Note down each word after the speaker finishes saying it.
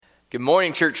Good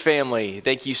morning, church family.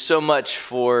 Thank you so much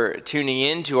for tuning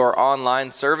in to our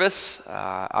online service.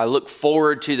 I look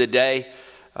forward to the day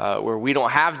where we don't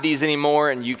have these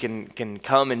anymore and you can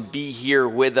come and be here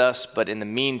with us. But in the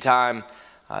meantime,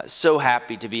 so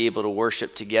happy to be able to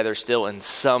worship together still in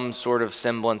some sort of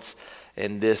semblance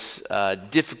in this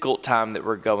difficult time that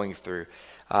we're going through.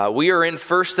 We are in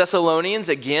 1 Thessalonians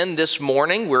again this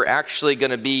morning. We're actually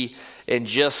going to be in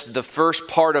just the first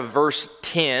part of verse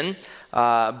 10.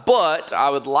 But I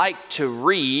would like to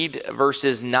read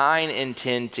verses 9 and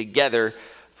 10 together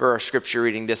for our scripture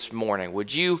reading this morning.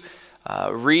 Would you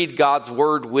read God's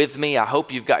word with me? I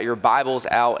hope you've got your Bibles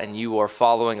out and you are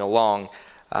following along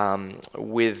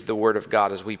with the word of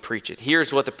God as we preach it.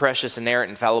 Here's what the precious, inerrant,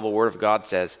 infallible word of God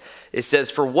says. It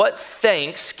says, "For what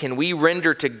thanks can we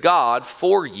render to God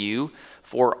for you,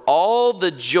 for all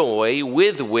the joy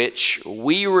with which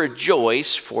we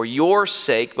rejoice for your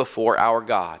sake before our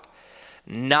God,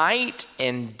 night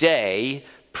and day,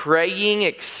 praying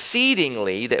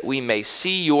exceedingly that we may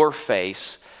see your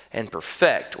face and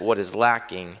perfect what is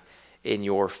lacking in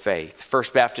your faith."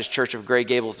 First Baptist Church of Gray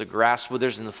Gables, the grass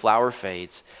withers and the flower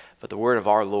fades, but the word of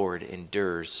our Lord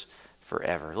endures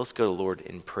forever. Let's go to the Lord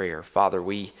in prayer. Father,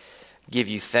 we give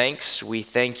you thanks. We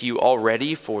thank you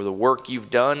already for the work you've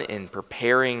done in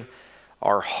preparing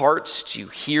our hearts to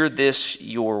hear this,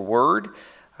 your word.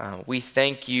 We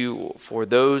thank you for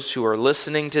those who are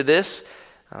listening to this.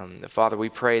 Father, we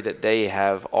pray that they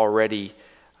have already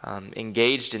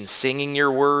engaged in singing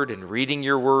your word and reading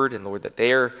your word, and Lord, that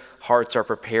their hearts are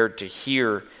prepared to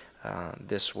hear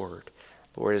this word.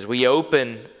 Lord, as we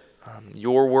open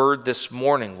your word this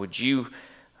morning, would you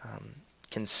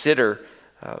consider,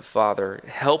 Father,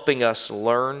 helping us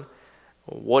learn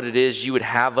what it is you would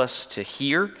have us to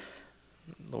hear.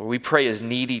 Lord, we pray as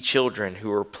needy children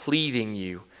who are pleading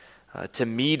you to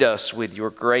meet us with your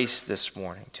grace this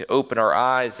morning, to open our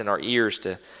eyes and our ears,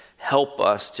 to help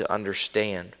us to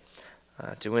understand,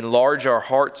 to enlarge our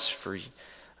hearts for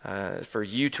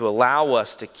you, to allow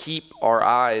us to keep our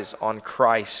eyes on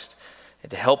Christ, and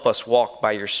to help us walk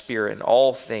by your Spirit in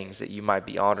all things that you might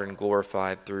be honored and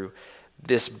glorified through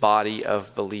this body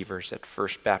of believers at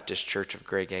First Baptist Church of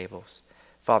Gray Gables.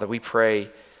 Father, we pray,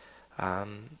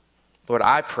 Lord,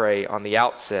 I pray on the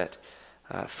outset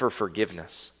for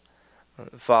forgiveness.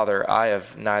 Father, I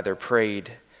have neither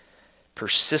prayed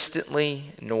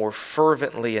persistently nor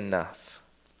fervently enough.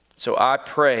 So I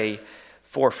pray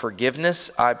for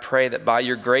forgiveness. I pray that by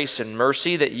your grace and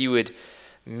mercy that you would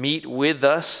meet with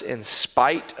us in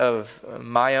spite of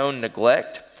my own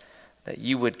neglect, that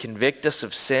you would convict us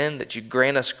of sin, that you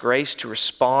grant us grace to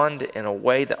respond in a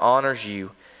way that honors you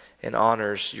and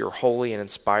honors your holy and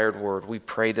inspired word. We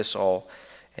pray this all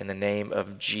in the name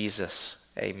of Jesus.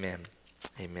 Amen.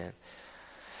 Amen.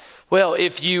 Well,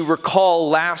 if you recall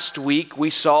last week, we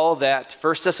saw that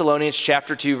 1 Thessalonians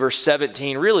chapter 2, verse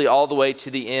 17, really all the way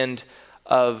to the end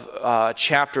of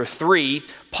chapter 3,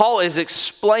 Paul is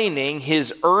explaining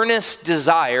his earnest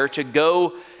desire to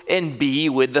go and be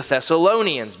with the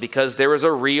Thessalonians because there was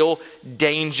a real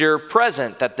danger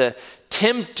present, that the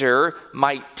tempter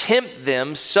might tempt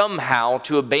them somehow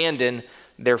to abandon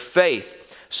their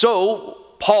faith. So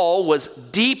Paul was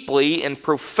deeply and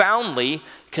profoundly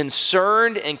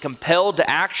concerned and compelled to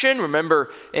action.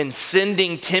 Remember, in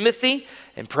sending Timothy,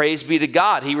 and praise be to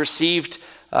God, he received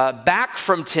back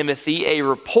from Timothy a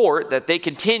report that they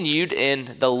continued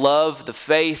in the love, the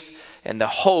faith, and the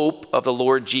hope of the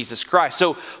Lord Jesus Christ.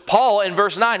 So Paul, in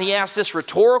verse 9, he asks this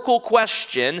rhetorical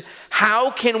question: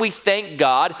 how can we thank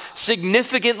God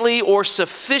significantly or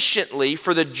sufficiently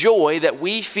for the joy that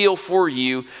we feel for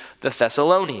you, the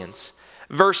Thessalonians?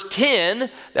 Verse 10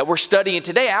 that we're studying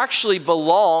today actually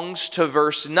belongs to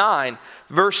verse 9.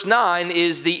 Verse 9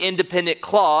 is the independent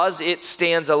clause. It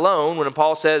stands alone when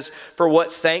Paul says, "For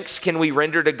what thanks can we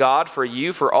render to God for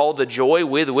you, for all the joy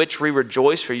with which we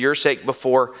rejoice for your sake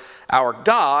before our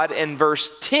God." And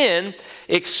verse 10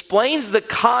 explains the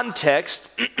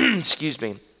context,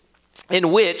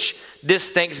 in which this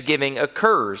thanksgiving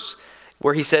occurs,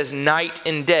 where he says, "Night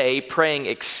and day, praying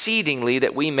exceedingly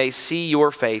that we may see your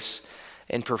face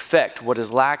and perfect what is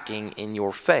lacking in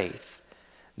your faith."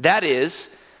 That is,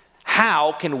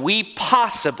 how can we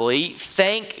possibly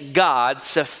thank God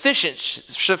sufficiently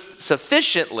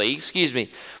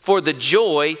for the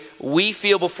joy we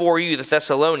feel before you, the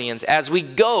Thessalonians, as we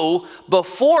go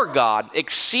before God,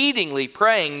 exceedingly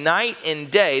praying night and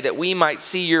day that we might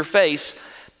see your face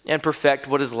and perfect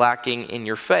what is lacking in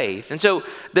your faith. And so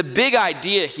the big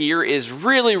idea here is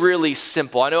really, really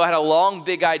simple. I know I had a long,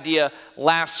 big idea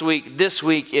last week. This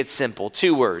week, it's simple.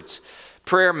 2 words.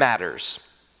 Prayer matters.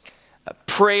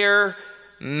 Prayer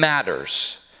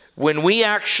matters. when we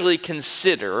actually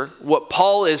consider what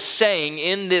Paul is saying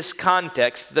in this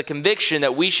context, the conviction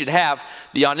that we should have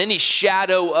beyond any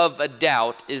shadow of a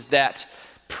doubt is that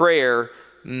prayer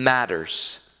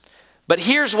matters. But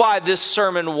here's why this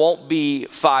sermon won't be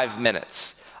 5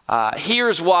 minutes.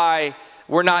 Here's why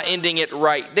we're not ending it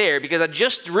right there, because I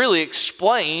just really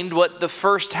explained what the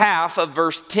first half of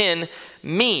verse 10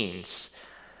 means.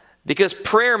 Because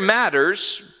prayer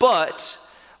matters, but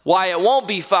why it won't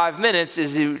be 5 minutes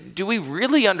is, do we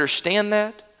really understand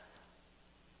that?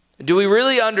 Do we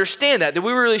really understand that? Do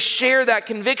we really share that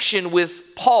conviction with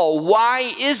Paul?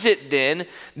 Why is it then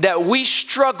that we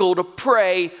struggle to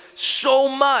pray so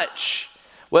much?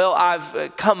 Well,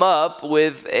 I've come up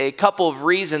with a couple of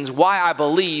reasons why I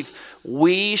believe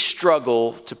we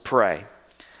struggle to pray.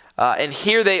 And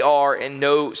here they are in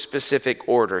no specific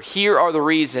order. Here are the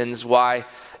reasons why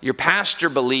your pastor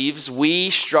believes we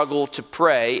struggle to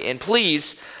pray. And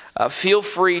please feel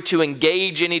free to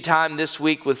engage anytime this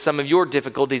week with some of your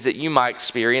difficulties that you might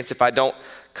experience if I don't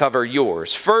cover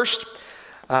yours. First,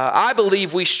 I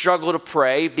believe we struggle to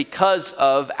pray because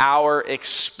of our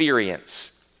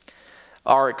experience.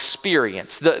 Our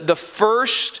experience. The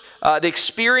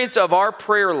experience of our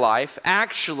prayer life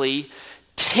actually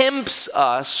tempts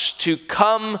us to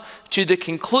come to the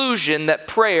conclusion that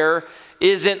prayer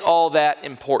isn't all that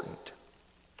important.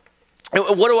 And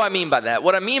what do I mean by that?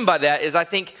 What I mean by that is I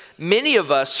think many of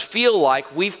us feel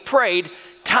like we've prayed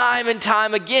time and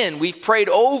time again. We've prayed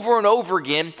over and over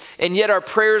again, and yet our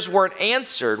prayers weren't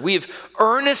answered. We've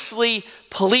earnestly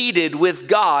pleaded with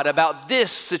God about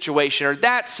this situation or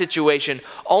that situation,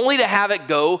 only to have it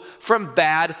go from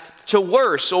bad to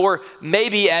worse. Or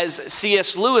maybe, as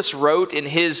C.S. Lewis wrote in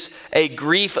his A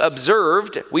Grief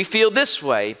Observed, we feel this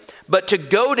way: but to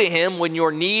go to him when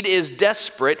your need is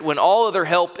desperate, when all other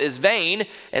help is vain,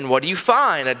 and what do you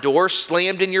find? A door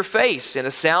slammed in your face and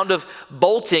a sound of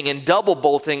bolting and double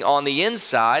bolting on the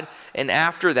inside, and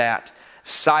after that,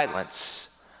 silence.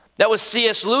 That was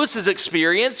C.S. Lewis's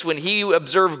experience when he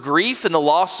observed grief and the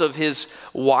loss of his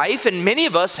wife, and many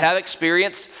of us have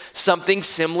experienced something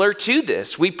similar to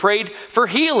this. We prayed for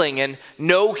healing and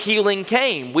no healing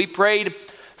came. We prayed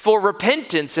for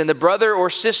repentance and the brother or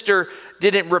sister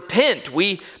didn't repent.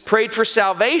 We prayed for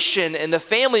salvation and the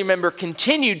family member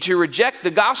continued to reject the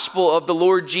gospel of the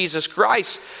Lord Jesus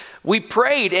Christ. We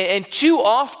prayed, and too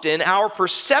often our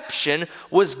perception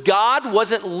was God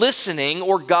wasn't listening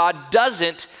or God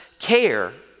doesn't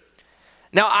care.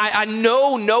 Now, I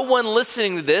know no one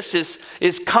listening to this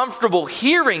is comfortable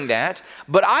hearing that,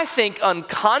 but I think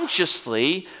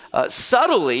unconsciously,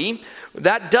 subtly,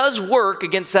 that does work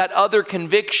against that other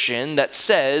conviction that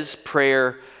says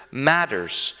prayer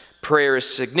matters. Prayer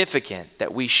is significant,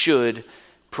 that we should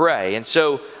pray. And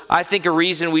so I think a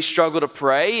reason we struggle to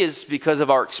pray is because of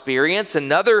our experience.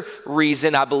 Another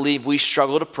reason I believe we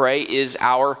struggle to pray is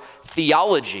our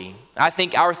theology. I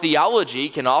think our theology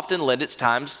can often lend at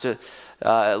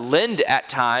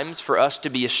times for us to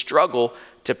be a struggle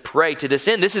to pray to this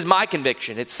end. This is my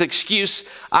conviction. It's the excuse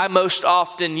I most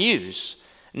often use.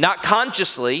 Not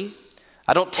consciously.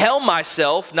 I don't tell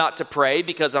myself not to pray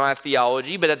because of my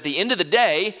theology, but at the end of the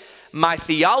day, my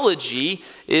theology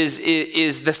is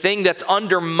the thing that's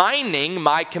undermining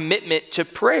my commitment to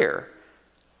prayer.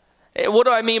 What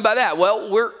do I mean by that? Well,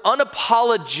 we're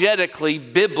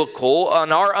unapologetically biblical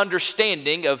on our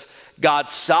understanding of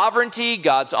God's sovereignty,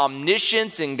 God's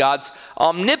omniscience, and God's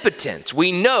omnipotence.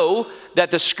 We know that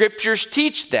the scriptures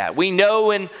teach that. We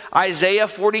know in Isaiah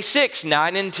 46,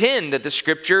 9 and 10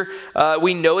 that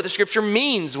we know what the scripture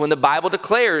means when the Bible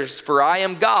declares, "For I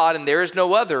am God and there is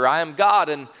no other. I am God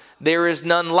and there is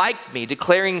none like me,"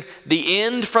 declaring the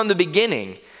end from the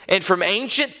beginning. And from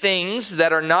ancient things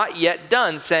that are not yet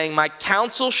done, saying, "My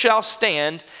counsel shall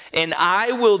stand, and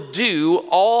I will do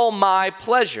all my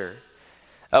pleasure."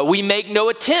 We make no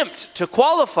attempt to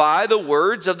qualify the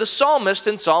words of the psalmist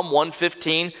in Psalm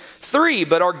 115:3.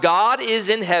 But our God is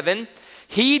in heaven.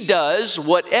 He does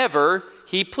whatever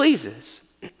he pleases.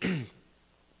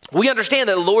 We understand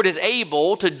that the Lord is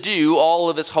able to do all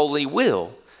of his holy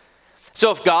will.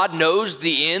 So if God knows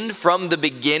the end from the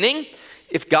beginning,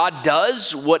 if God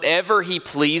does whatever he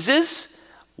pleases,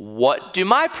 what do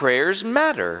my prayers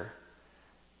matter?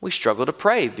 We struggle to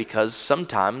pray because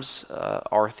sometimes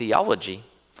our theology.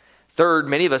 Third,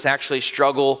 many of us actually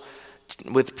struggle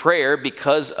with prayer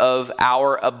because of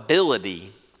our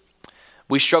ability.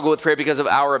 We struggle with prayer because of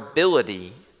our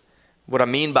ability. What I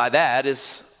mean by that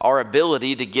is our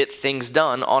ability to get things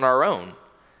done on our own.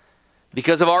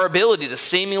 Because of our ability to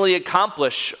seemingly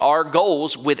accomplish our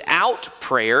goals without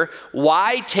prayer,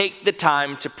 why take the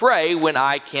time to pray when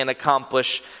I can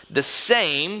accomplish the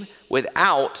same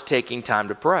without taking time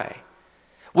to pray?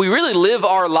 We really live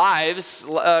our lives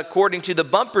according to the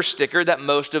bumper sticker that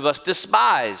most of us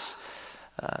despise.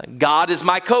 God is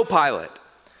my co-pilot.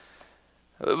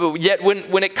 Yet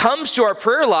when it comes to our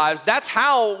prayer lives, that's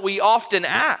how we often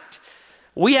act.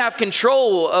 We have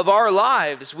control of our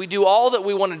lives. We do all that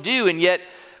we want to do, and yet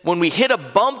when we hit a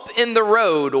bump in the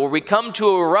road or we come to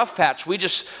a rough patch, we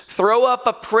just throw up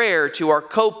a prayer to our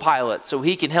co-pilot so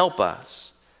he can help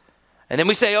us. And then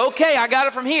we say, okay, I got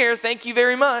it from here. Thank you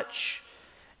very much.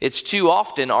 It's too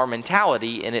often our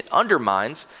mentality, and it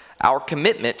undermines our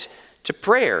commitment to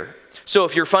prayer. So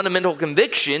if your fundamental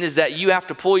conviction is that you have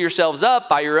to pull yourselves up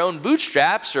by your own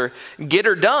bootstraps or get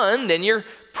her done, then you're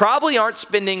probably aren't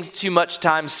spending too much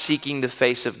time seeking the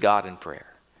face of God in prayer.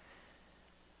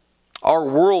 Our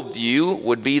worldview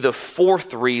would be the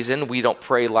fourth reason we don't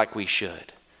pray like we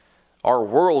should. Our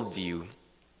worldview.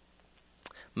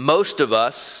 Most of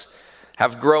us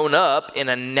have grown up in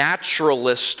a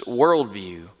naturalist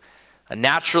worldview. A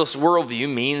naturalist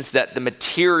worldview means that the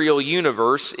material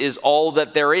universe is all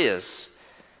that there is.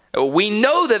 We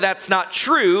know that that's not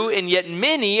true, and yet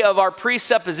many of our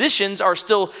presuppositions are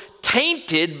still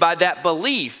tainted by that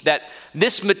belief that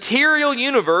this material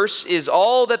universe is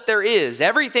all that there is.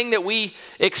 Everything that we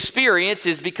experience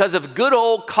is because of good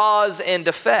old cause and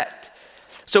effect.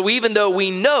 So even though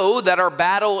we know that our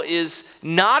battle is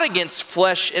not against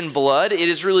flesh and blood, it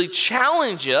has really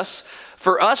challenged us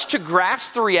for us to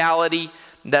grasp the reality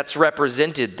that's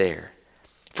represented there.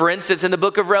 For instance, in the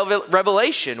book of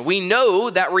Revelation, we know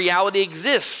that reality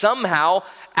exists somehow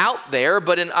out there,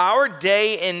 but in our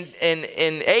day and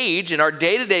age, in our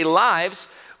day-to-day lives,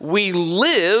 we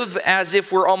live as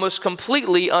if we're almost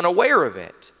completely unaware of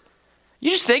it. You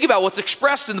just think about what's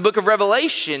expressed in the book of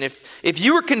Revelation. If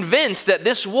you were convinced that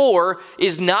this war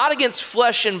is not against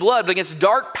flesh and blood, but against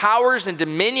dark powers and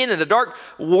dominion and the dark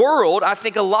world, I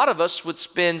think a lot of us would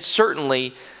spend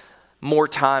certainly more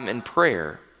time in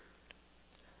prayer.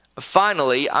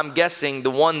 Finally, I'm guessing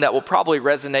the one that will probably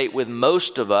resonate with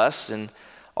most of us and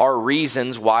our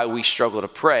reasons why we struggle to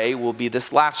pray will be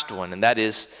this last one, and that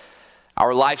is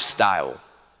our lifestyle.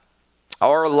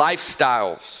 Our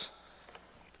lifestyles.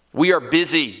 We are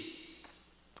busy.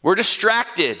 We're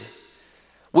distracted.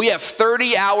 We have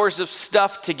 30 hours of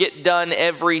stuff to get done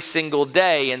every single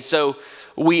day, and so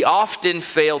we often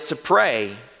fail to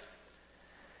pray.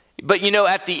 But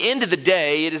at the end of the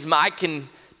day, it is my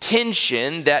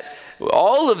contention that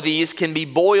all of these can be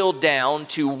boiled down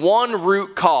to one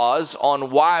root cause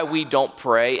on why we don't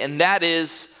pray, and that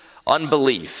is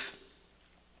unbelief.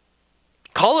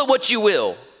 Call it what you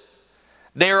will.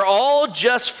 They're all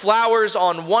just flowers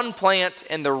on one plant,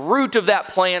 and the root of that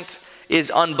plant is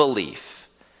unbelief.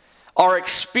 Our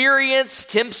experience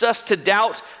tempts us to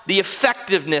doubt the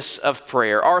effectiveness of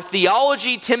prayer. Our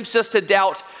theology tempts us to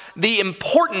doubt the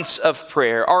importance of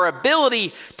prayer. Our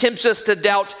ability tempts us to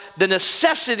doubt the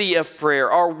necessity of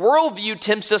prayer. Our worldview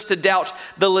tempts us to doubt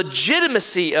the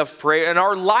legitimacy of prayer. And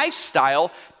our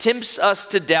lifestyle tempts us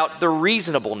to doubt the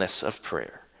reasonableness of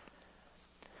prayer.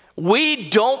 We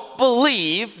don't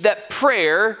believe that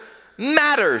prayer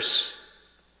matters.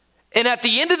 And at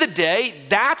the end of the day,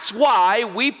 that's why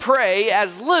we pray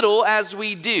as little as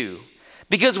we do.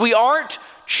 Because we aren't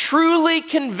truly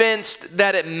convinced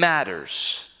that it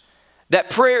matters. That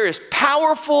prayer is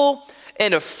powerful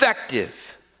and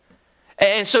effective.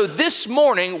 And so this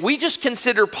morning, we just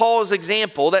consider Paul's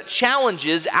example that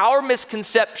challenges our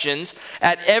misconceptions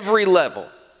at every level.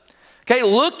 Okay,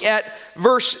 look at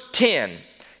verse 10.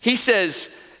 He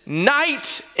says,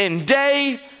 night and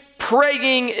day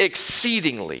praying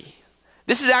exceedingly.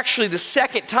 This is actually the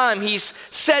second time he's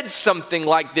said something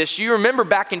like this. You remember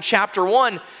back in chapter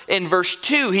 1 in verse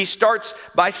 2, he starts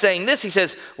by saying this. He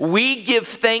says, we give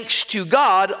thanks to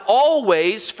God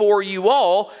always for you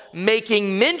all,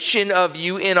 making mention of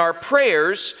you in our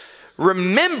prayers,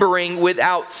 remembering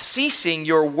without ceasing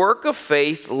your work of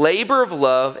faith, labor of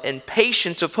love, and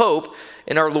patience of hope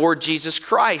in our Lord Jesus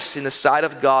Christ in the sight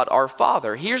of God our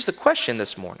Father. Here's the question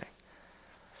this morning.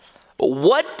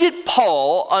 What did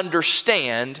Paul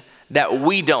understand that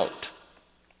we don't?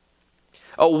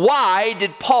 Why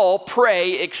did Paul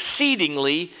pray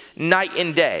exceedingly night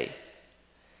and day?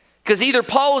 Because either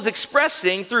Paul is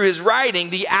expressing through his writing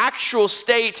the actual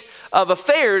state of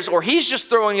affairs, or he's just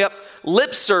throwing up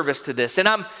lip service to this. And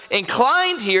I'm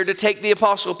inclined here to take the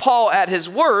Apostle Paul at his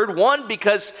word. One,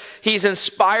 because he's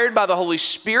inspired by the Holy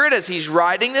Spirit as he's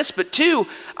writing this. But two,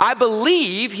 I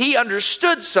believe he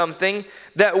understood something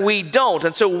that we don't.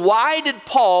 And so why did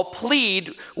Paul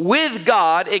plead with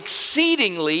God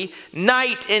exceedingly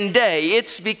night and day?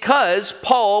 It's because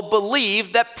Paul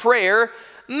believed that prayer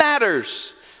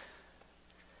matters.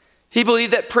 He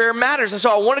believed that prayer matters. And so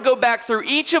I want to go back through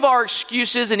each of our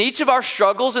excuses and each of our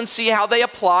struggles and see how they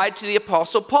applied to the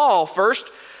Apostle Paul. First,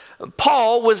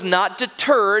 Paul was not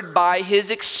deterred by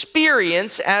his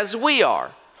experience as we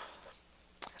are.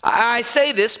 I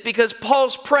say this because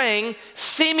Paul's praying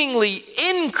seemingly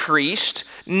increased,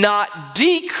 not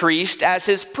decreased, as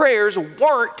his prayers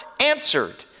weren't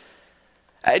answered.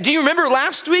 Do you remember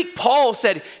last week? Paul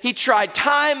said he tried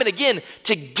time and again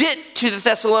to get to the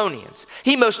Thessalonians.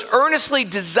 He most earnestly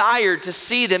desired to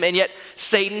see them, and yet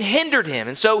Satan hindered him.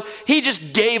 And so he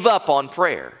just gave up on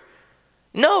prayer.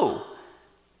 No.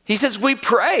 He says we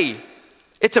pray.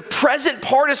 It's a present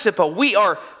participle. We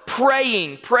are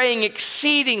praying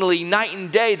exceedingly night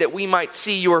and day that we might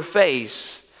see your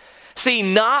face. See,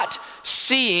 not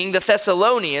seeing the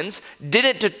Thessalonians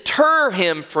didn't deter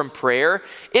him from prayer.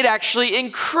 It actually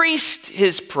increased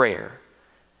his prayer.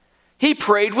 He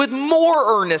prayed with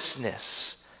more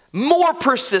earnestness, more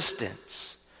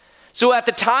persistence. So at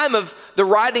the time of the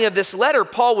writing of this letter,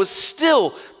 Paul was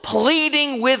still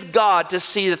pleading with God to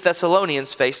see the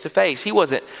Thessalonians face to face. He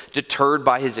wasn't deterred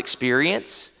by his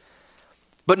experience,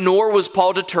 but nor was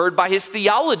Paul deterred by his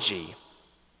theology,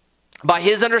 by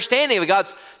his understanding of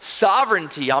God's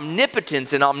sovereignty,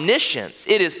 omnipotence, and omniscience.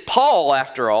 It is Paul,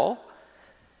 after all.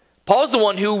 Paul's the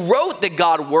one who wrote that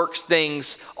God works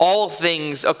all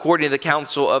things according to the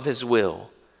counsel of his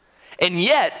will. And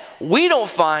yet, we don't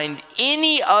find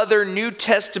any other New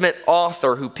Testament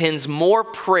author who pens more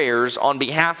prayers on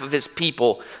behalf of his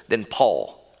people than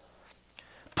Paul.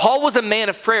 Paul was a man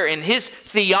of prayer, and his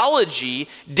theology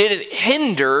didn't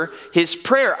hinder his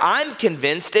prayer. I'm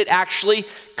convinced it actually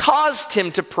caused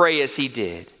him to pray as he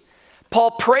did.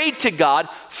 Paul prayed to God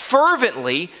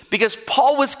fervently because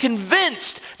Paul was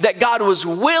convinced that God was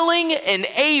willing and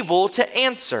able to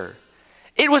answer.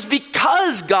 It was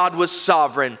because God was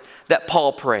sovereign that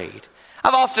Paul prayed.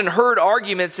 I've often heard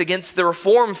arguments against the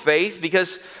Reformed faith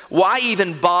because why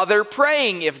even bother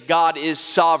praying if God is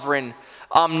sovereign,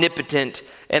 omnipotent,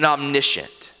 and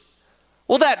omniscient?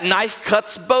 Well, that knife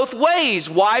cuts both ways.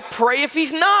 Why pray if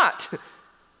he's not?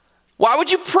 Why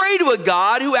would you pray to a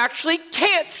God who actually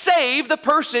can't save the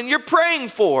person you're praying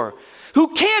for?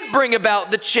 Who can't bring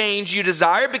about the change you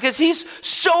desire because he's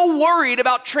so worried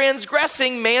about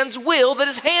transgressing man's will that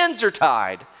his hands are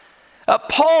tied?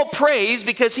 Paul prays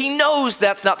because he knows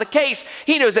that's not the case.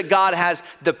 He knows that God has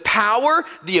the power,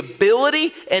 the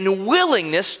ability, and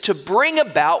willingness to bring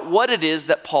about what it is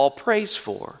that Paul prays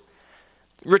for.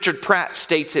 Richard Pratt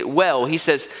states it well. He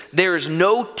says, there is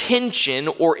no tension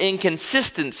or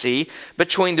inconsistency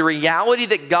between the reality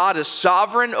that God is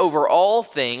sovereign over all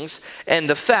things and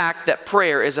the fact that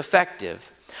prayer is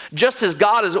effective. Just as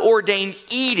God has ordained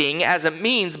eating as a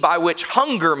means by which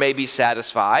hunger may be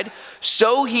satisfied,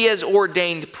 so he has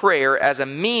ordained prayer as a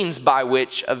means by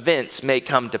which events may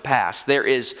come to pass. There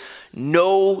is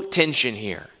no tension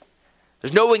here.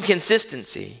 There's no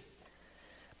inconsistency.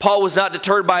 Paul was not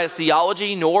deterred by his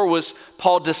theology, nor was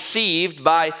Paul deceived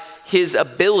by his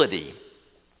ability.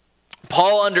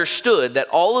 Paul understood that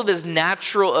all of his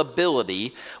natural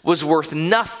ability was worth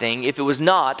nothing if it was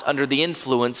not under the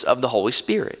influence of the Holy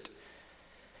Spirit.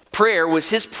 Prayer was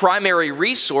his primary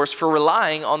resource for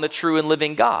relying on the true and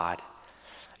living God.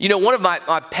 You know, one of my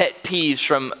pet peeves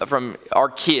from our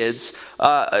kids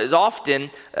is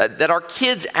often that our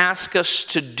kids ask us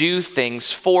to do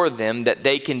things for them that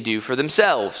they can do for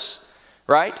themselves,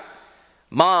 right?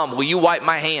 Mom, will you wipe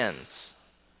my hands?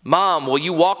 Mom, will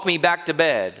you walk me back to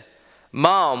bed?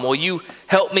 Mom, will you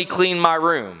help me clean my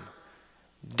room?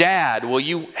 Dad, will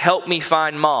you help me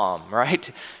find mom,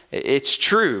 right? It's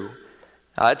true.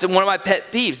 It's one of my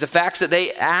pet peeves, the facts that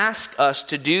they ask us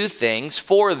to do things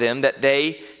for them that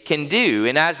they can do.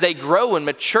 And as they grow and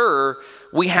mature,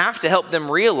 we have to help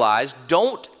them realize,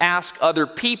 don't ask other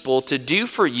people to do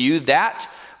for you that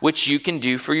which you can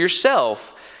do for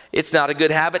yourself. It's not a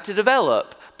good habit to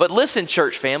develop. But listen,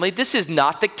 church family, this is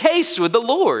not the case with the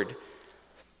Lord.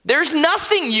 There's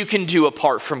nothing you can do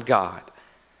apart from God.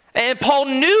 And Paul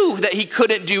knew that he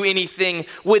couldn't do anything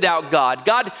without God.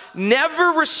 God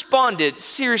never responded,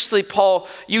 seriously, Paul,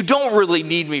 you don't really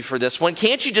need me for this one.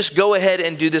 Can't you just go ahead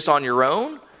and do this on your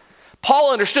own?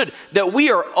 Paul understood that we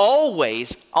are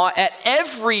always, at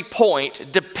every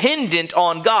point, dependent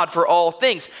on God for all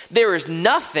things. There is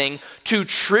nothing too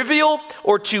trivial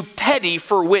or too petty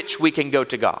for which we can go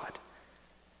to God.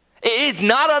 It's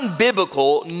not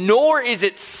unbiblical, nor is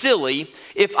it silly,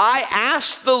 if I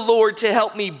ask the Lord to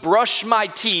help me brush my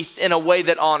teeth in a way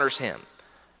that honors Him.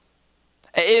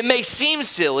 It may seem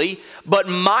silly, but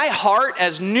my heart,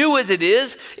 as new as it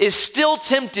is still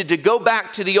tempted to go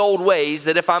back to the old ways,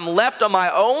 that if I'm left on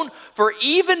my own for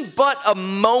even but a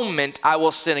moment, I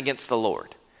will sin against the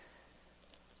Lord.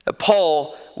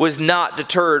 Paul was not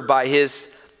deterred by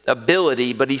his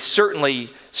ability, but he certainly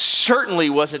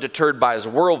wasn't deterred by his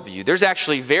worldview. There's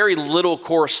actually very little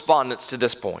correspondence to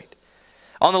this point.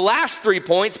 On the last 3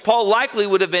 points, Paul likely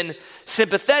would have been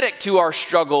sympathetic to our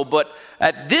struggle, but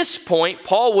at this point,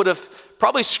 Paul would have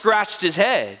probably scratched his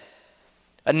head.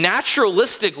 A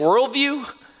naturalistic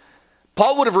worldview?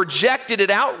 Paul would have rejected it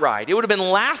outright. It would have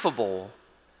been laughable.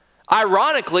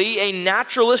 Ironically, a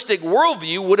naturalistic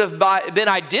worldview would have been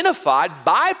identified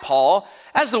by Paul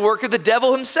as the work of the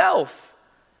devil himself.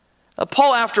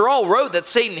 Paul, after all, wrote that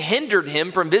Satan hindered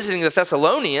him from visiting the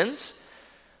Thessalonians.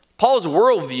 Paul's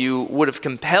worldview would have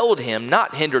compelled him,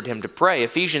 not hindered him to pray.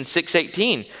 Ephesians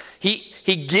 6:18.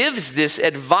 He gives this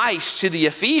advice to the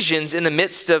Ephesians in the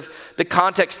midst of the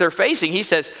context they're facing. He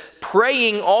says,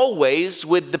 praying always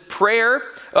with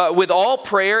all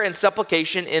prayer and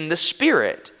supplication in the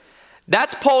Spirit.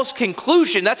 That's Paul's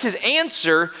conclusion. That's his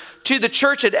answer to the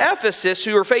church at Ephesus,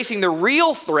 who are facing the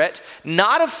real threat,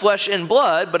 not of flesh and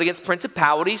blood, but against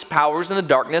principalities, powers, and the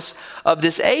darkness of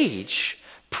this age.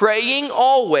 Praying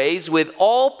always with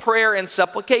all prayer and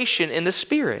supplication in the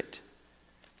Spirit.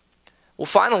 Well,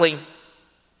 finally,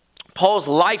 Paul's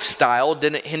lifestyle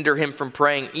didn't hinder him from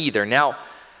praying either. Now,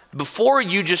 before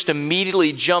you just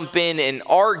immediately jump in and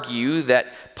argue that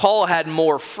Paul had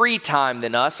more free time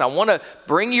than us, I want to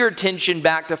bring your attention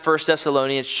back to 1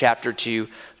 Thessalonians chapter 2,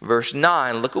 verse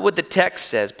 9. Look at what the text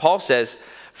says. Paul says,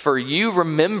 "For you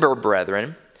remember,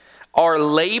 brethren, our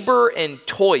labor and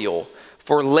toil,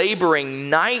 for laboring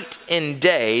night and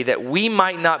day, that we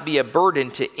might not be a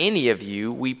burden to any of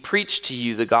you, we preach to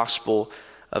you the gospel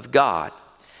of God."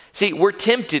 See, we're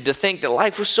tempted to think that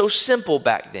life was so simple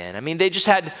back then. I mean, they just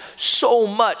had so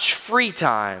much free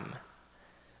time.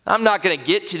 I'm not going to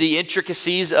get to the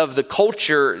intricacies of the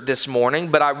culture this morning,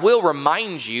 but I will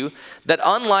remind you that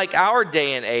unlike our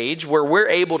day and age, where we're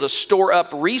able to store up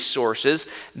resources,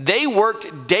 they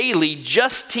worked daily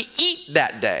just to eat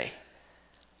that day.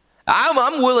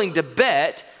 I'm willing to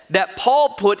bet that Paul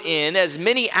put in as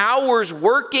many hours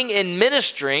working and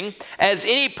ministering as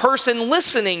any person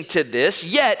listening to this,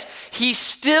 yet he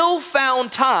still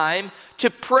found time to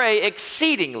pray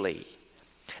exceedingly.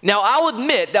 Now, I'll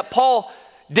admit that Paul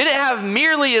didn't have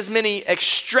nearly as many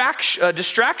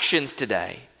distractions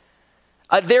today.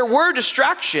 There were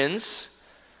distractions,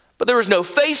 but there was no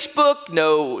Facebook,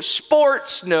 no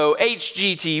sports, no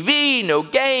HGTV, no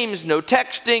games, no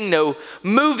texting, no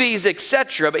movies,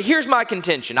 etc. But here's my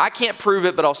contention. I can't prove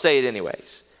it, but I'll say it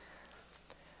anyways.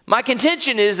 My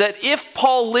contention is that if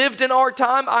Paul lived in our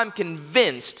time, I'm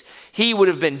convinced he would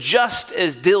have been just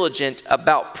as diligent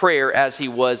about prayer as he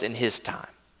was in his time.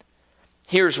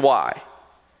 Here's why.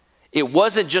 It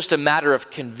wasn't just a matter of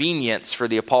convenience for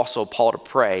the Apostle Paul to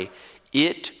pray.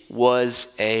 It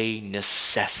was a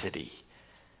necessity.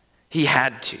 He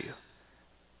had to.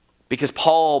 Because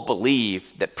Paul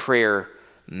believed that prayer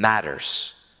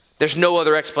matters. There's no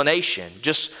other explanation.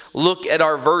 Just look at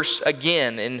our verse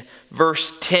again in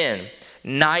verse 10.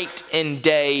 Night and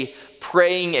day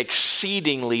praying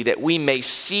exceedingly that we may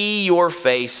see your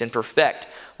face and perfect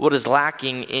what is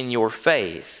lacking in your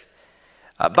faith.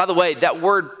 By the way, that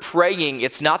word praying,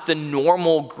 it's not the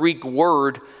normal Greek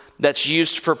word that's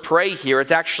used for pray here.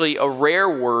 It's actually a rare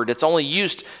word. It's only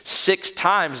used 6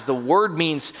 times. The word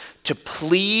means to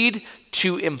plead,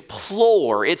 to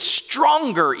implore. It's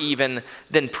stronger even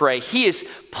than pray. He is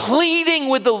pleading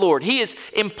with the Lord. He is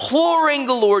imploring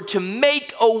the Lord to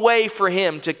make a way for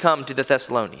him to come to the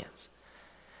Thessalonians.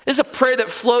 This is a prayer that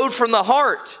flowed from the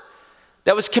heart,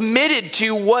 that was committed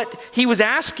to what he was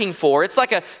asking for. It's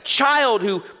like a child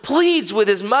who pleads with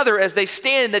his mother as they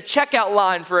stand in the checkout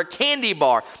line for a candy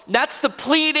bar. That's the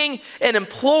pleading and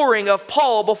imploring of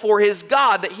Paul before his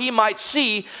God, that he might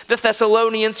see the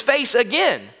Thessalonians' face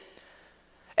again.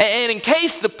 And in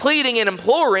case the pleading and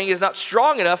imploring is not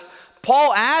strong enough,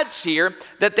 Paul adds here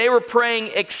that they were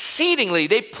praying exceedingly.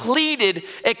 They pleaded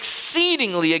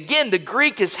exceedingly. Again, the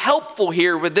Greek is helpful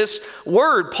here with this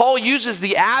word. Paul uses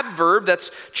the adverb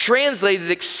that's translated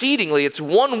exceedingly. It's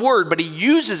one word, but he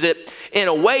uses it in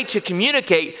a way to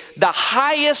communicate the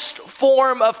highest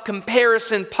form of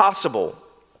comparison possible.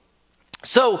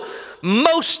 So,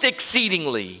 most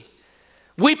exceedingly,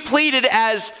 we pleaded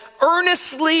as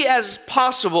earnestly as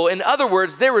possible. In other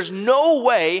words, there was no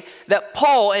way that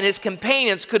Paul and his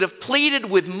companions could have pleaded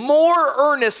with more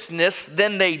earnestness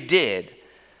than they did.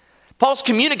 Paul's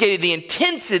communicated the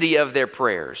intensity of their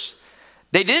prayers.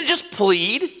 They didn't just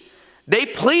plead, they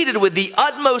pleaded with the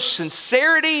utmost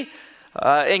sincerity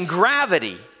and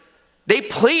gravity. They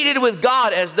pleaded with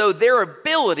God as though their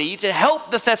ability to help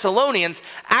the Thessalonians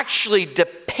actually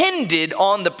depended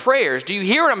on the prayers. Do you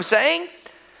hear what I'm saying?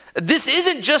 This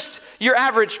isn't just your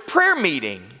average prayer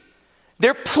meeting.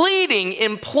 They're pleading,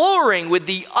 imploring with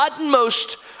the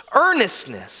utmost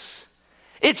earnestness.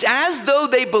 It's as though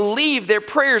they believed their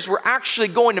prayers were actually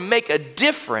going to make a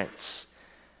difference.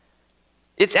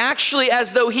 It's actually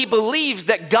as though he believes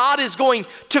that God is going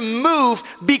to move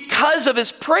because of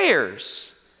his prayers.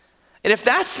 And if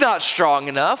that's not strong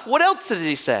enough, what else does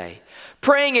he say?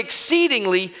 Praying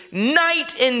exceedingly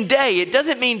night and day. It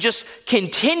doesn't mean just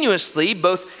continuously,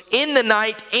 both in the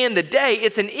night and the day.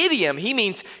 It's an idiom. He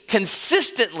means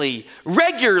consistently,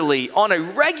 regularly, on a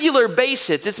regular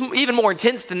basis. It's even more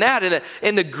intense than that.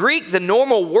 In the Greek, the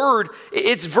normal word,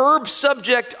 it's verb,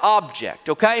 subject, object,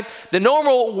 okay? The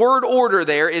normal word order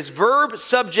there is verb,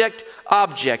 subject,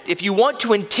 object. If you want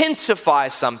to intensify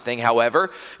something,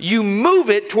 however, you move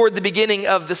it toward the beginning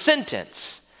of the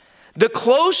sentence. The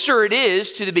closer it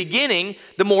is to the beginning,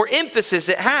 the more emphasis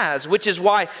it has, which is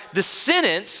why the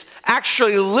sentence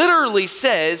actually literally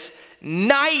says,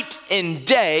 night and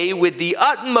day with the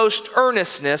utmost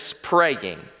earnestness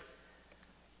praying.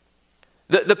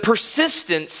 The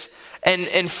persistence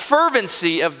and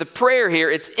fervency of the prayer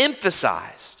here, it's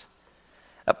emphasized.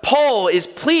 Paul is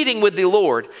pleading with the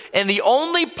Lord, and the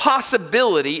only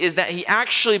possibility is that he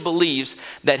actually believes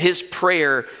that his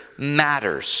prayer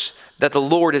matters, that the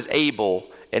Lord is able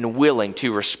and willing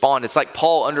to respond. It's like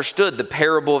Paul understood the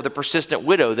parable of the persistent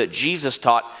widow that Jesus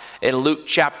taught in Luke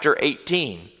chapter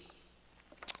 18.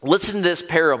 Listen to this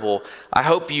parable. I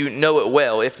hope you know it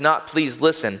well. If not, please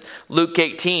listen. Luke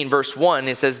 18, verse 1,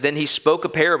 it says, "Then he spoke a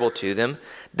parable to them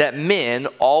that men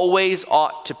always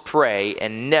ought to pray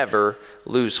and never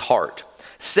lose heart,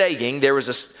 saying, there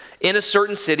was in a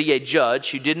certain city a judge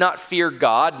who did not fear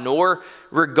God nor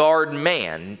regard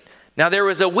man. Now there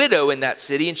was a widow in that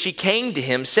city, and she came to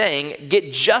him, saying,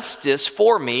 get justice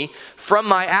for me from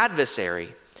my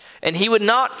adversary. And he would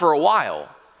not for a while.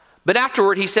 But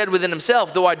afterward he said within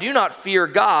himself, though I do not fear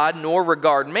God nor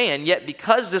regard man, yet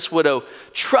because this widow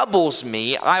troubles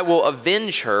me, I will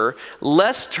avenge her,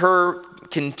 lest her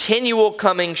continual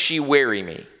coming she weary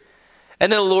me.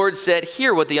 And then the Lord said,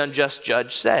 hear what the unjust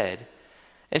judge said.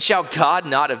 And shall God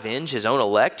not avenge his own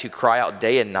elect who cry out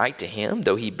day and night to him,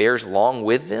 though he bears long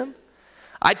with them?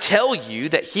 I tell you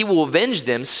that he will avenge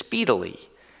them speedily.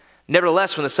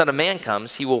 Nevertheless, when the Son of Man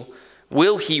comes,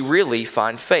 will he really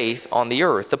find faith on the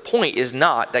earth? The point is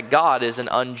not that God is an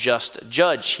unjust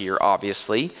judge here,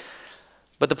 obviously.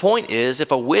 But the point is,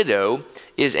 if a widow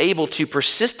is able to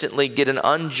persistently get an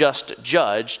unjust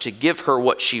judge to give her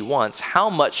what she wants, how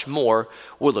much more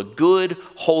will a good,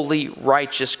 holy,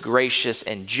 righteous, gracious,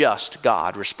 and just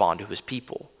God respond to his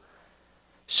people?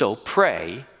 So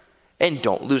pray and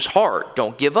don't lose heart.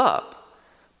 Don't give up.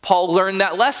 Paul learned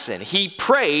that lesson. He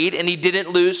prayed and he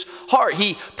didn't lose heart.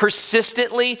 He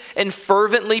persistently and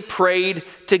fervently prayed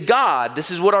to God. This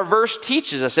is what our verse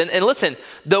teaches us. And listen,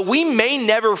 though we may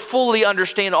never fully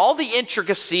understand all the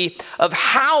intricacy of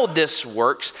how this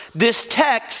works, this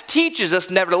text teaches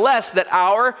us nevertheless that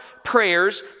our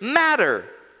prayers matter.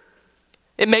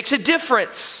 It makes a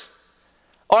difference.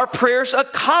 Our prayers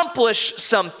accomplish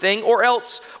something, or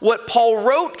else what Paul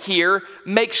wrote here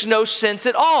makes no sense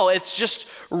at all. It's just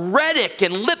rhetoric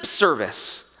and lip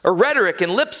service.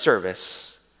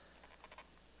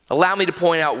 Allow me to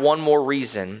point out one more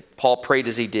reason Paul prayed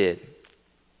as he did.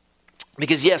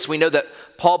 Because yes, we know that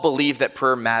Paul believed that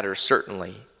prayer matters,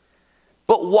 certainly.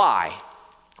 But why?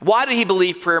 Why did he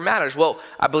believe prayer matters? Well,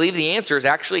 I believe the answer is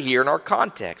actually here in our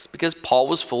context, because Paul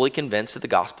was fully convinced of the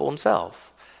gospel himself.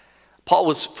 Paul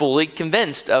was fully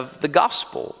convinced of the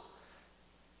gospel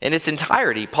in its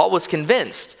entirety. Paul was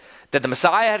convinced that the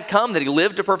Messiah had come, that he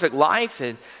lived a perfect life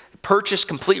and purchased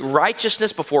complete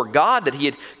righteousness before God, that he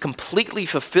had completely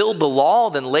fulfilled the law,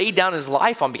 then laid down his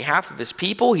life on behalf of his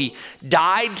people. He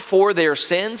died for their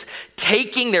sins,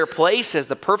 taking their place as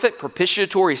the perfect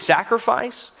propitiatory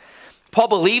sacrifice. Paul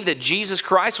believed that Jesus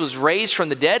Christ was raised from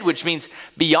the dead, which means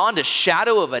beyond a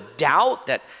shadow of a doubt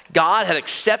that God had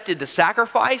accepted the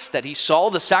sacrifice, that he saw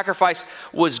the sacrifice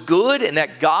was good, and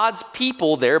that God's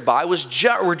people thereby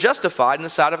were justified in the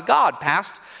sight of God,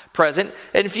 past, present,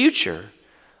 and future.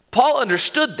 Paul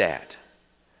understood that.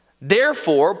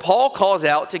 Therefore, Paul calls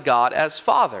out to God as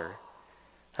Father.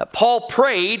 Paul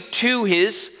prayed to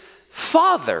his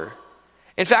Father.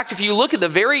 In fact, if you look at the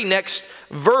very next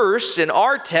verse in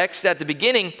our text at the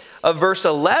beginning of verse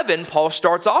 11, Paul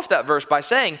starts off that verse by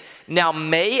saying, "Now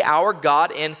may our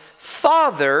God and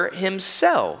Father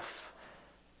himself."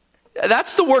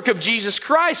 That's the work of Jesus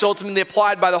Christ, ultimately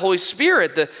applied by the Holy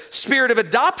Spirit, the spirit of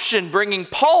adoption, bringing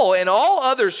Paul and all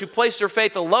others who place their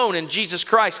faith alone in Jesus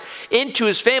Christ into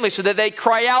his family so that they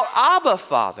cry out, "Abba,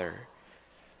 Father."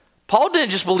 Paul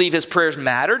didn't just believe his prayers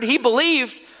mattered. He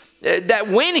believed that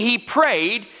when he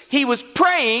prayed, he was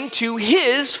praying to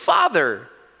his Father.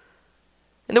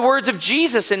 In the words of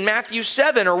Jesus in Matthew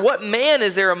 7, "Or what man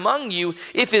is there among you,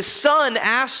 if his son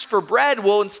asks for bread,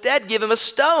 will instead give him a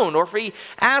stone? Or if he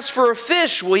asks for a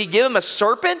fish, will he give him a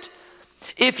serpent?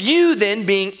 If you then,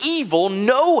 being evil,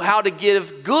 know how to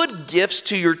give good gifts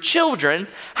to your children,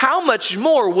 how much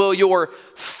more will your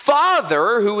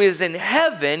Father who is in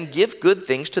heaven give good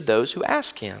things to those who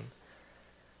ask him?"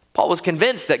 Paul was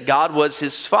convinced that God was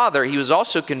his Father. He was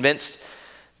also convinced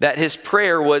that his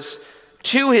prayer was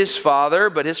to his Father,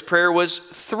 but his prayer was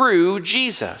through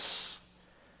Jesus.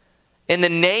 In the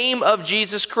name of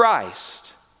Jesus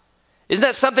Christ. Isn't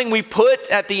that something we put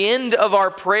at the end of our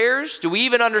prayers? Do we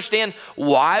even understand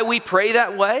why we pray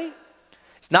that way?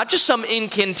 It's not just some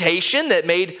incantation that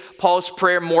made Paul's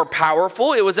prayer more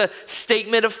powerful. It was a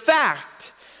statement of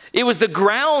fact. It was the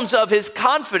grounds of his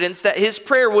confidence that his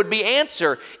prayer would be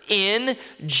answered in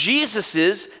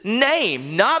Jesus'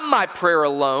 name. Not my prayer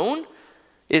alone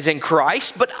is in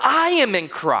Christ, but I am in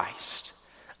Christ.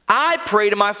 I pray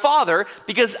to my Father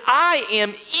because I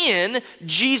am in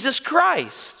Jesus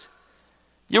Christ.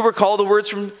 You'll recall the words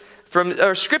from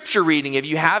our scripture reading, if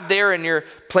you have there in your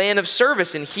plan of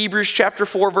service in Hebrews chapter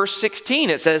 4, verse 16,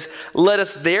 it says, "Let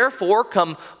us therefore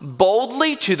come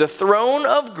boldly to the throne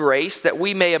of grace that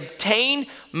we may obtain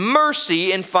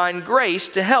mercy and find grace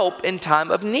to help in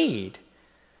time of need."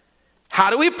 How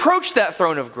do we approach that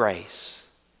throne of grace?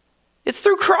 It's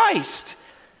through Christ.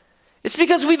 It's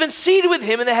because we've been seated with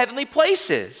him in the heavenly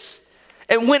places.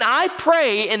 And when I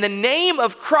pray in the name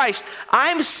of Christ,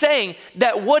 I'm saying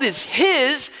that what is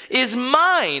his is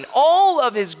mine. All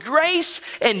of his grace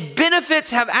and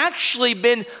benefits have actually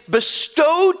been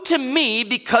bestowed to me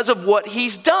because of what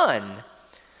he's done.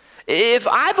 If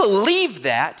I believe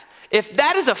that, if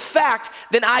that is a fact,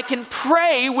 then I can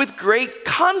pray with great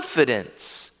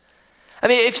confidence. I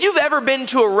mean, if you've ever been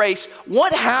to a race,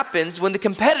 what happens when the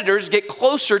competitors get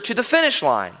closer to the finish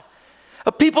line?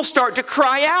 People start to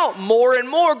cry out more and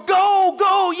more, "Go,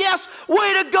 go, yes,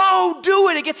 way to go, do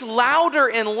it." It gets louder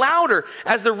and louder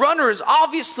as the runner is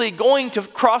obviously going to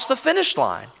cross the finish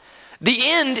line. The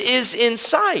end is in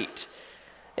sight.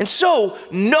 And so,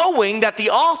 knowing that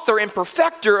the author and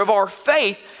perfecter of our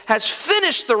faith has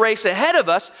finished the race ahead of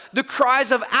us, the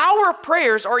cries of our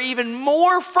prayers are even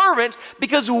more fervent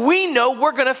because we know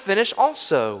we're going to finish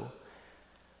also.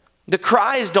 The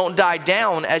cries don't die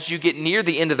down as you get near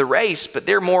the end of the race, but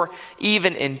they're more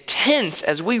even intense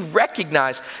as we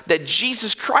recognize that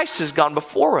Jesus Christ has gone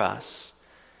before us.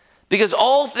 Because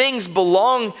all things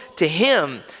belong to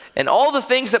him, and all the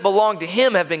things that belong to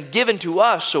him have been given to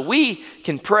us, so we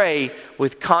can pray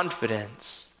with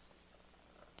confidence.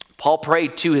 Paul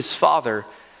prayed to his Father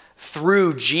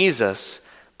through Jesus,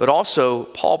 but also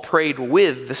Paul prayed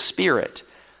with the Spirit.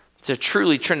 It's a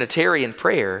truly Trinitarian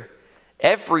prayer.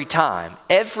 Every time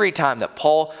that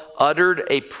Paul uttered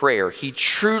a prayer, he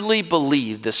truly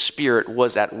believed the Spirit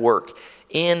was at work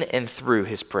in and through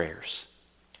his prayers.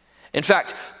 In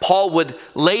fact, Paul would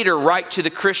later write to the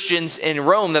Christians in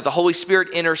Rome that the Holy Spirit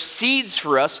intercedes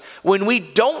for us when we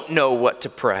don't know what to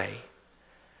pray.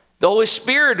 The Holy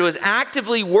Spirit was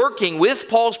actively working with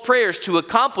Paul's prayers to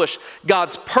accomplish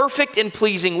God's perfect and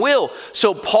pleasing will,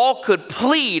 so Paul could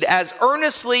plead as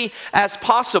earnestly as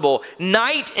possible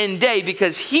night and day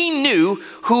because he knew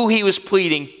who he was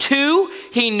pleading to,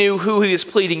 he knew who he was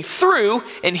pleading through,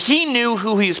 and he knew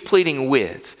who he was pleading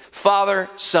with: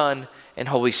 Father, Son, and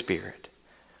Holy Spirit.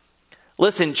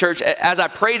 Listen, church, as I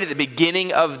prayed at the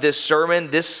beginning of this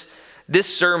sermon, this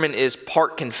sermon is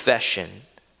part confession.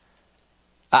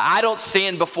 I don't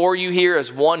stand before you here as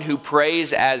one who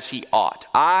prays as he ought.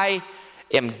 I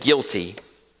am guilty.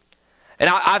 And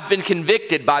I've been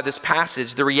convicted by this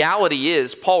passage. The reality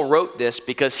is, Paul wrote this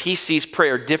because he sees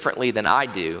prayer differently than I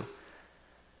do.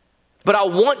 But I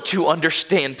want to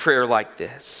understand prayer like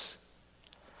this.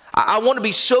 I want to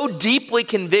be so deeply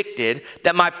convicted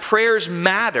that my prayers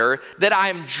matter that I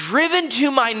am driven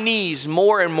to my knees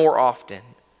more and more often.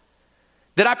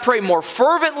 that I pray more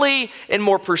fervently and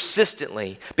more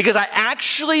persistently, because I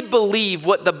actually believe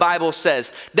what the Bible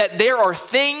says, that there are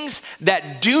things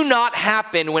that do not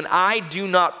happen when I do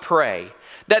not pray,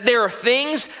 that there are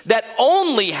things that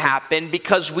only happen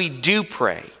because we do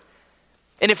pray.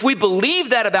 And if we believe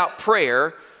that about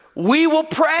prayer, we will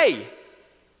pray.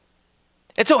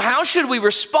 And so how should we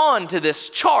respond to this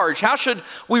charge? How should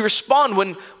we respond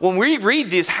when we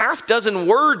read these half dozen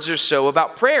words or so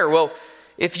about prayer? Well,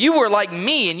 if you were like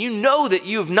me and you know that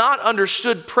you have not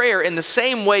understood prayer in the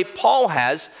same way Paul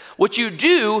has, what you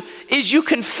do is you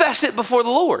confess it before the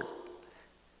Lord.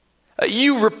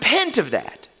 You repent of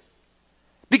that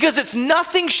because it's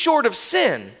nothing short of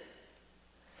sin.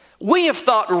 We have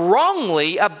thought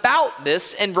wrongly about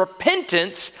this, and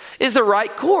repentance is the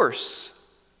right course.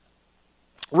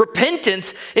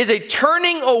 Repentance is a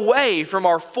turning away from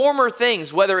our former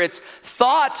things, whether it's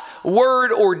thought,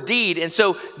 word, or deed. And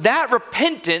so that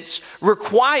repentance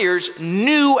requires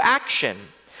new action.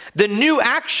 The new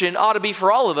action ought to be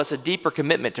for all of us a deeper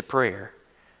commitment to prayer.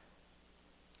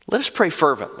 Let us pray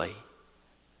fervently.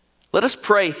 Let us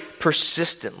pray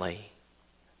persistently.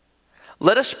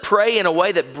 Let us pray in a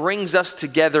way that brings us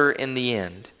together in the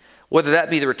end, whether that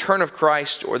be the return of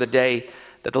Christ or the day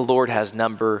that the Lord has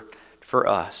numbered for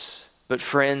us. But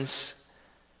friends,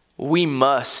 we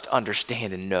must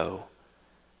understand and know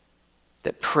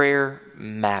that prayer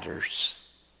matters.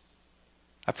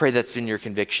 I pray that's been your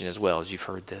conviction as well as you've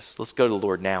heard this. Let's go to the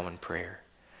Lord now in prayer.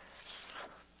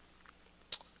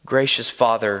 Gracious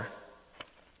Father,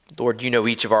 Lord, you know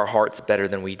each of our hearts better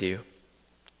than we do.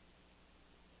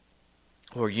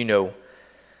 Lord, you know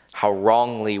how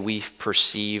wrongly we've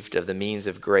perceived of the means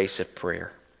of grace of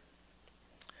prayer.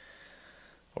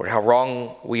 Lord, how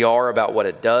wrong we are about what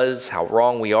it does, how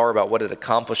wrong we are about what it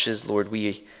accomplishes. Lord,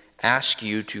 we ask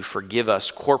you to forgive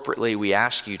us corporately. We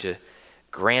ask you to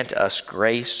grant us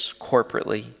grace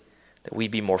corporately, that we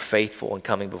be more faithful in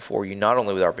coming before you, not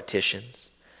only with our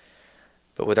petitions,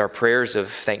 but with our prayers of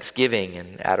thanksgiving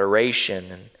and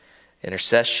adoration and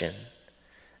intercession.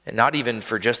 And not even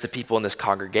for just the people in this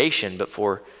congregation, but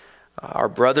for our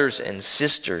brothers and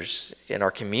sisters in our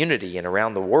community and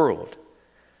around the world.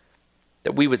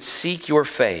 That we would seek your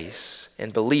face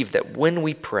and believe that when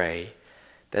we pray,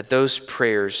 that those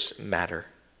prayers matter.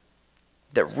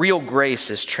 That real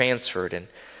grace is transferred, and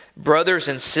brothers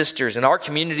and sisters in our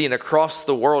community and across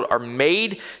the world are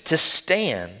made to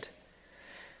stand.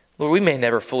 Lord, we may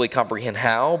never fully comprehend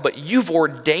how, but you've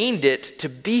ordained it to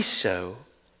be so.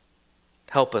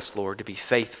 Help us, Lord, to be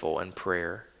faithful in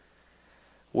prayer.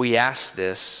 We ask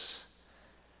this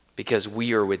because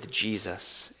we are with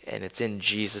Jesus, and it's in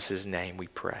Jesus' name we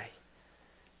pray.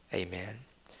 Amen.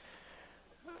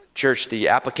 Church, the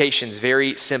application is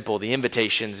very simple. The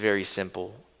invitation is very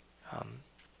simple.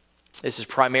 This is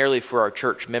primarily for our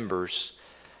church members.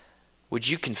 Would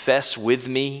you confess with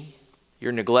me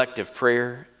your neglect of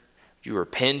prayer? Would you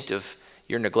repent of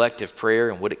your neglect of prayer,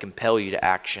 and would it compel you to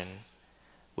action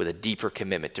with a deeper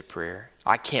commitment to prayer?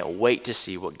 I can't wait to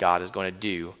see what God is going to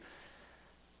do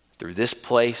through this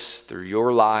place, through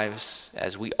your lives,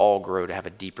 as we all grow to have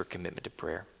a deeper commitment to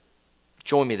prayer.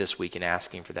 Join me this week in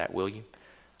asking for that, will you?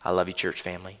 I love you, church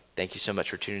family. Thank you so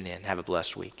much for tuning in. Have a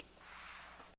blessed week.